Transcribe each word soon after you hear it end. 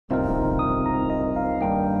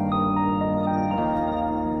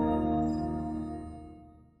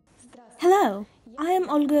Hello, I am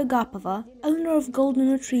Olga Agapova, owner of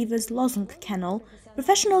Golden Retriever's Lozenge Kennel,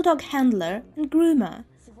 professional dog handler and groomer.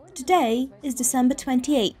 Today is December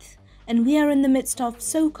 28th, and we are in the midst of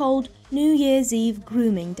so-called New Year's Eve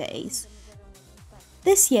grooming days.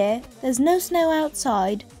 This year, there's no snow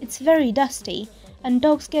outside, it's very dusty, and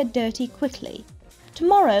dogs get dirty quickly.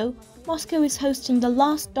 Tomorrow, Moscow is hosting the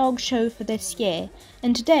last dog show for this year,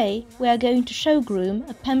 and today we are going to show groom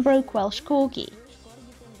a pembroke Welsh corgi.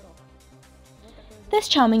 This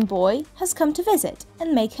charming boy has come to visit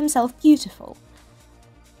and make himself beautiful.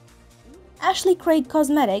 Ashley Craig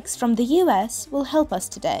Cosmetics from the US will help us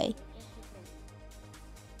today.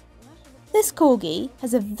 This corgi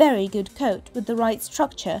has a very good coat with the right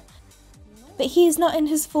structure, but he is not in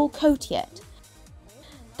his full coat yet.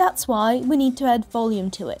 That's why we need to add volume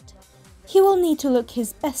to it. He will need to look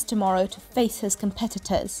his best tomorrow to face his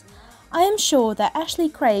competitors. I am sure that Ashley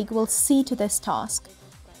Craig will see to this task.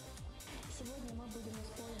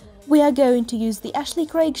 We are going to use the Ashley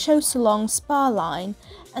Craig Show Salon Spa line,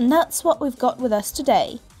 and that's what we've got with us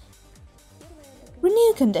today.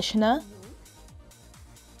 Renew Conditioner,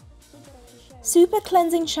 Super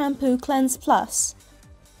Cleansing Shampoo Cleanse Plus,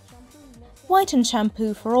 Whiten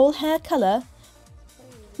Shampoo for all hair colour,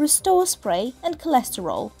 Restore Spray and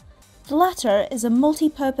Cholesterol. The latter is a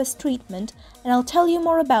multi-purpose treatment, and I'll tell you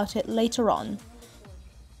more about it later on.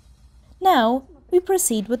 Now, we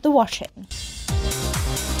proceed with the washing.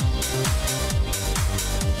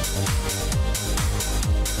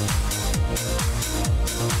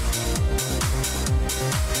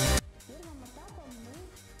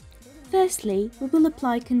 Firstly, we will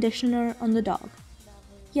apply conditioner on the dog.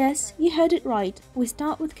 Yes, you heard it right, we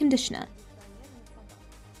start with conditioner.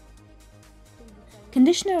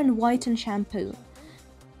 Conditioner and whiten shampoo.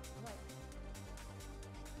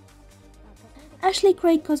 Ashley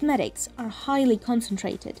Craig Cosmetics are highly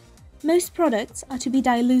concentrated. Most products are to be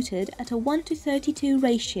diluted at a 1:32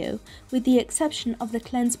 ratio, with the exception of the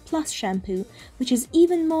Cleanse Plus shampoo, which is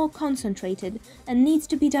even more concentrated and needs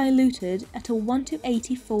to be diluted at a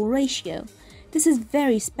 1:84 ratio. This is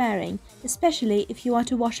very sparing, especially if you are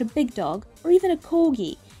to wash a big dog or even a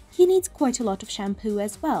corgi. He needs quite a lot of shampoo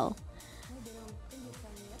as well.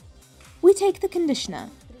 We take the conditioner.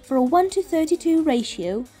 For a 1:32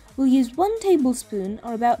 ratio, we'll use 1 tablespoon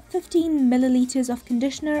or about 15 milliliters of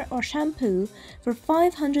conditioner or shampoo for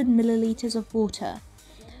 500 milliliters of water.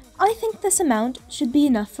 I think this amount should be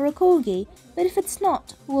enough for a corgi, but if it's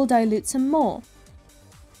not, we'll dilute some more.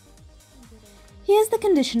 Here's the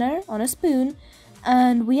conditioner on a spoon,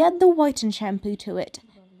 and we add the whiten shampoo to it.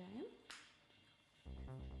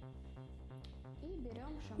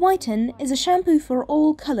 Whiten is a shampoo for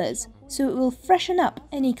all colours, so it will freshen up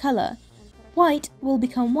any colour. White will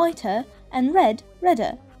become whiter and red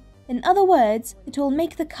redder. In other words, it will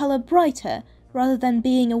make the colour brighter rather than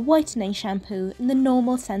being a whitening shampoo in the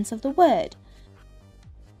normal sense of the word.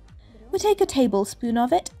 We take a tablespoon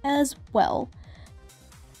of it as well.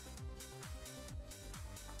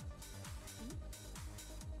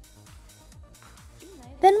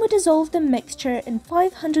 Then we dissolve the mixture in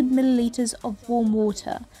 500 milliliters of warm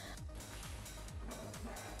water.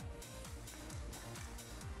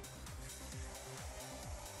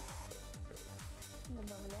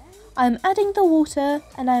 I am adding the water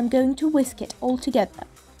and I am going to whisk it all together.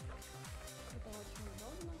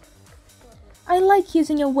 I like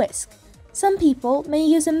using a whisk. Some people may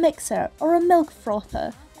use a mixer or a milk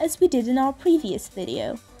frother, as we did in our previous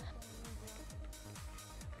video.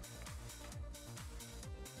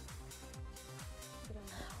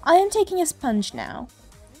 I am taking a sponge now.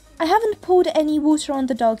 I haven't poured any water on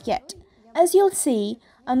the dog yet. As you'll see,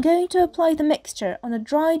 I'm going to apply the mixture on a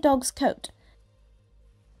dry dog's coat.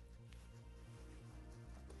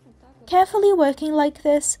 Carefully working like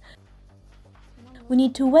this, we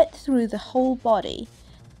need to wet through the whole body.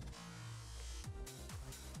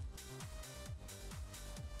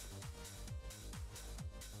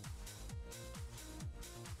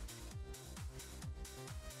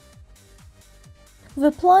 We've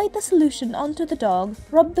applied the solution onto the dog,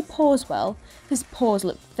 rubbed the paws well. His paws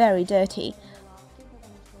look very dirty.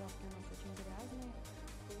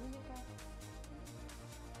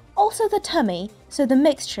 Also the tummy, so the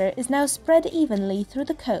mixture is now spread evenly through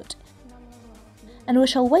the coat. And we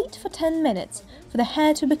shall wait for 10 minutes for the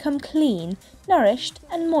hair to become clean, nourished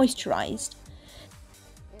and moisturized.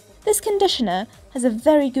 This conditioner has a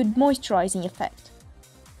very good moisturizing effect.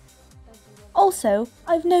 Also,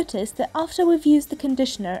 I've noticed that after we've used the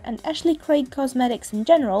conditioner and Ashley Craig Cosmetics in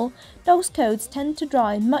general, dogs' coats tend to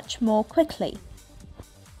dry much more quickly.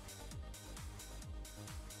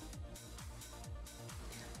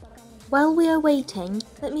 While we are waiting,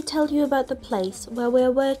 let me tell you about the place where we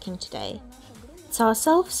are working today. It's our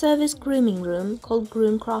self-service grooming room called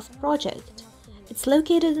Groomcraft Project. It's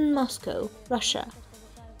located in Moscow, Russia.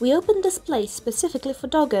 We opened this place specifically for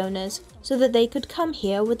dog owners so that they could come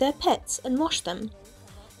here with their pets and wash them.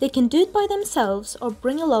 They can do it by themselves or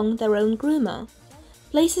bring along their own groomer.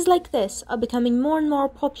 Places like this are becoming more and more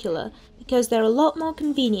popular because they're a lot more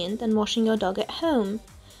convenient than washing your dog at home.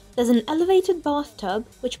 There's an elevated bathtub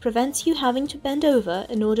which prevents you having to bend over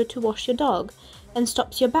in order to wash your dog and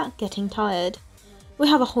stops your back getting tired. We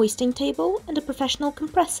have a hoisting table and a professional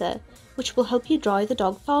compressor which will help you dry the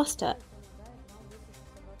dog faster.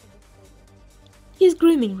 These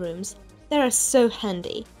grooming rooms, they are so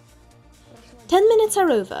handy. 10 minutes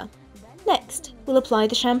are over. Next, we'll apply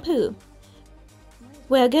the shampoo.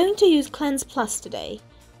 We are going to use Cleanse Plus today.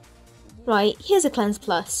 Right, here's a Cleanse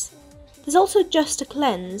Plus. There's also just a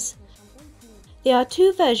Cleanse. There are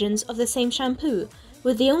two versions of the same shampoo,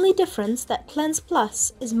 with the only difference that Cleanse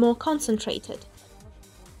Plus is more concentrated.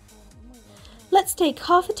 Let's take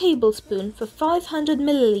half a tablespoon for 500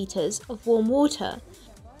 milliliters of warm water.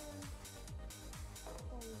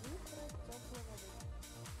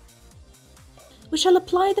 We shall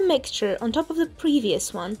apply the mixture on top of the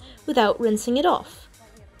previous one without rinsing it off.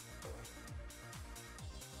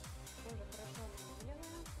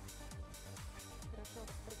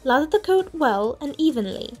 Lather the coat well and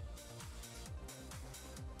evenly.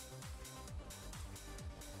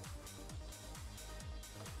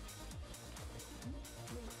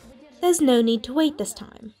 There's no need to wait this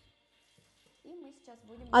time.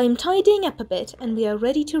 I am tidying up a bit and we are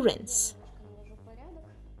ready to rinse.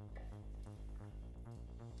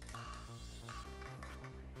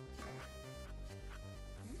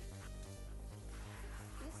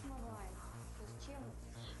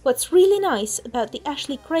 What's really nice about the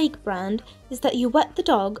Ashley Craig brand is that you wet the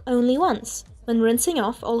dog only once, when rinsing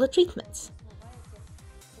off all the treatments.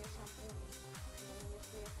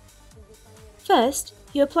 First,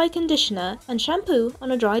 you apply conditioner and shampoo on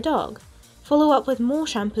a dry dog, follow up with more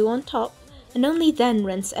shampoo on top, and only then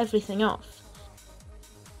rinse everything off.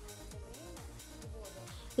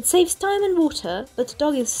 It saves time and water, but the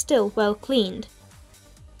dog is still well cleaned.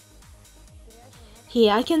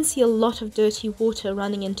 Here I can see a lot of dirty water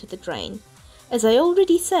running into the drain. As I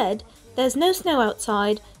already said, there's no snow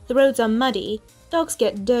outside, the roads are muddy, dogs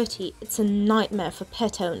get dirty, it's a nightmare for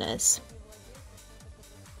pet owners.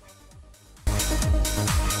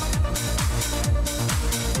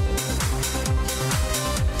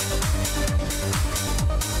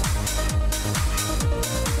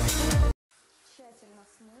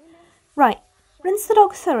 Right, rinse the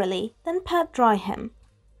dog thoroughly, then pat dry him.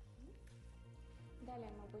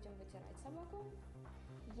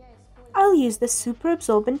 I'll use this super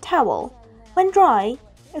absorbent towel. When dry,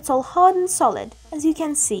 it's all hard and solid, as you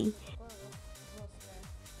can see.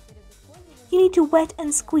 You need to wet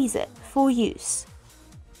and squeeze it before use.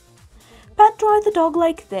 Pat dry the dog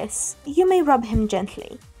like this. You may rub him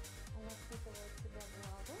gently.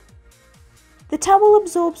 The towel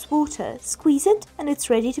absorbs water, squeeze it and it's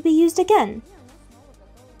ready to be used again.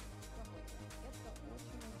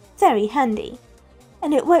 Very handy,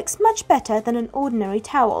 and it works much better than an ordinary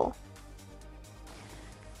towel.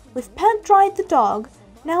 We've pat dried the dog,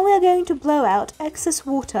 now we are going to blow out excess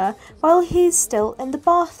water while he is still in the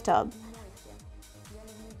bathtub.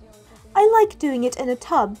 I like doing it in a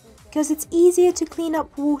tub because it's easier to clean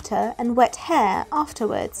up water and wet hair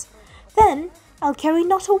afterwards. Then I'll carry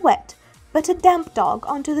not a wet but a damp dog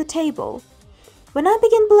onto the table. When I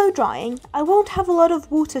begin blow drying, I won't have a lot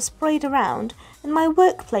of water sprayed around and my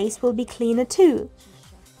workplace will be cleaner too.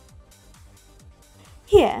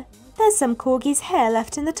 Here, there's some corgi's hair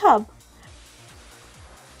left in the tub.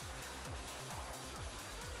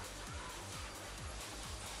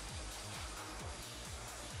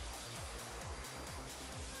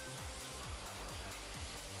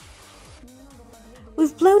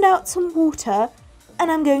 We've blown out some water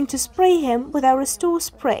and I'm going to spray him with our Restore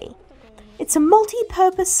spray. It's a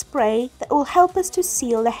multi-purpose spray that will help us to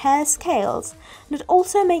seal the hair scales and it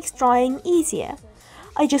also makes drying easier.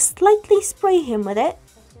 I just slightly spray him with it.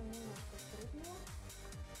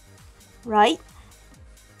 Right.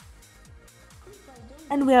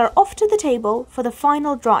 And we are off to the table for the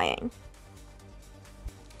final drying.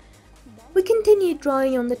 We continue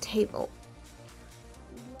drying on the table.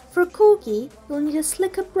 For a corgi, you'll need a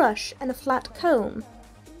slicker brush and a flat comb.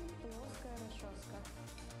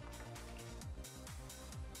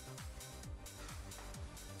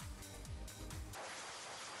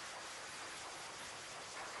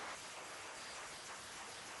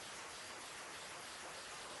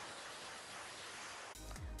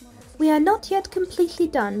 We are not yet completely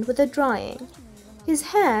done with the drying. His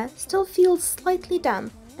hair still feels slightly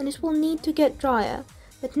damp and it will need to get drier,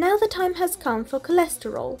 but now the time has come for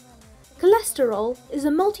cholesterol. Cholesterol is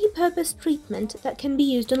a multi-purpose treatment that can be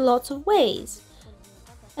used in lots of ways.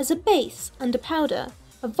 As a base under powder,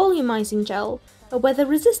 a volumizing gel, a weather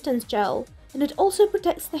resistance gel, and it also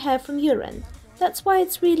protects the hair from urine. That's why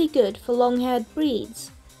it's really good for long-haired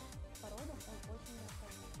breeds.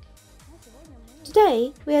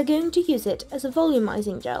 Today, we are going to use it as a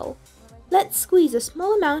volumizing gel. Let's squeeze a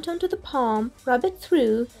small amount onto the palm, rub it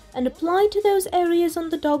through, and apply to those areas on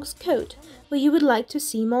the dog's coat where you would like to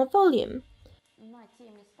see more volume.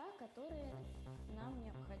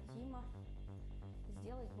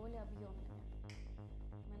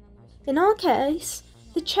 In our case,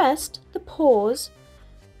 the chest, the paws,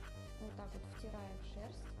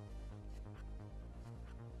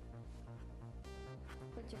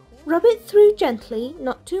 rub it through gently,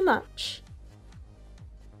 not too much.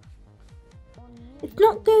 It's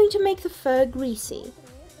not going to make the fur greasy.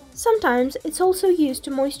 Sometimes it's also used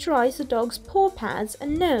to moisturize the dog's paw pads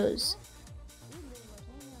and nose.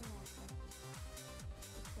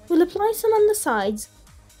 We'll apply some on the sides.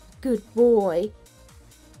 Good boy.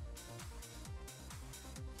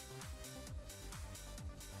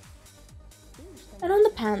 And on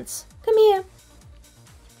the pants. Come here.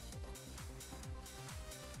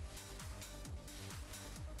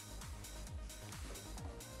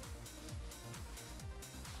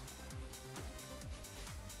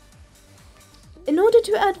 In order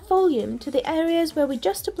to add volume to the areas where we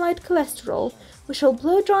just applied cholesterol, we shall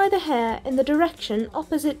blow dry the hair in the direction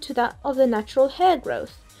opposite to that of the natural hair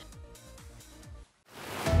growth.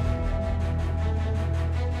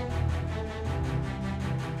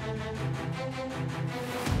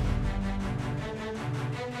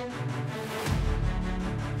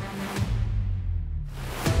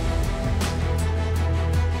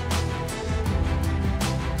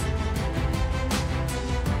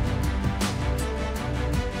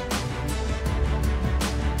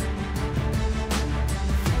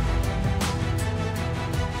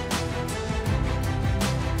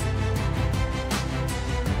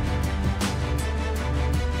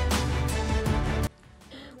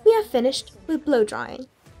 We are finished with blow drying.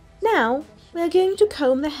 Now we are going to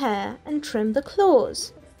comb the hair and trim the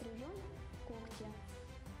claws.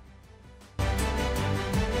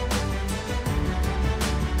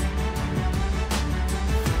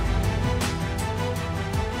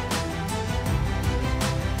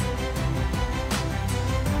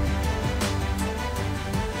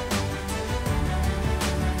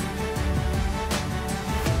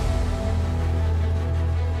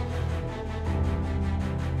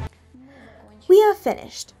 We are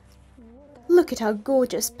finished. Look at our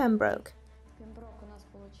gorgeous pembroke.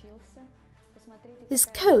 His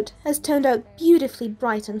coat has turned out beautifully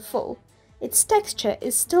bright and full. Its texture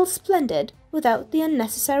is still splendid without the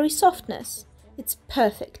unnecessary softness. It's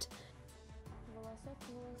perfect.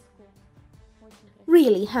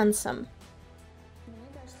 Really handsome.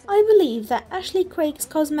 I believe that Ashley Craig's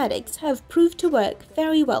cosmetics have proved to work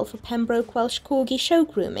very well for Pembroke Welsh Corgi show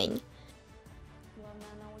grooming.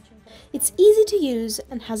 It's easy to use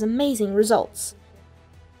and has amazing results.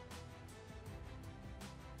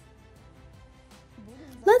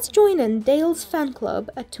 Let's join in Dale's fan club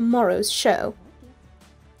at tomorrow's show.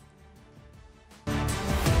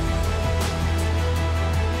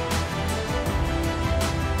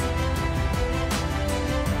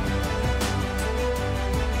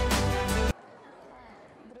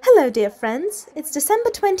 Hello dear friends, it's December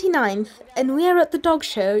 29th and we are at the dog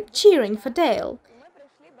show cheering for Dale.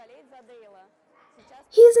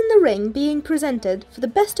 He is in the ring being presented for the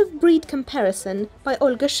best of breed comparison by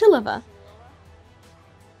Olga Shilova.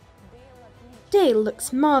 Dale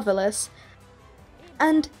looks marvellous.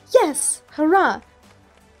 And yes, hurrah!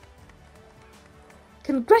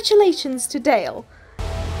 Congratulations to Dale!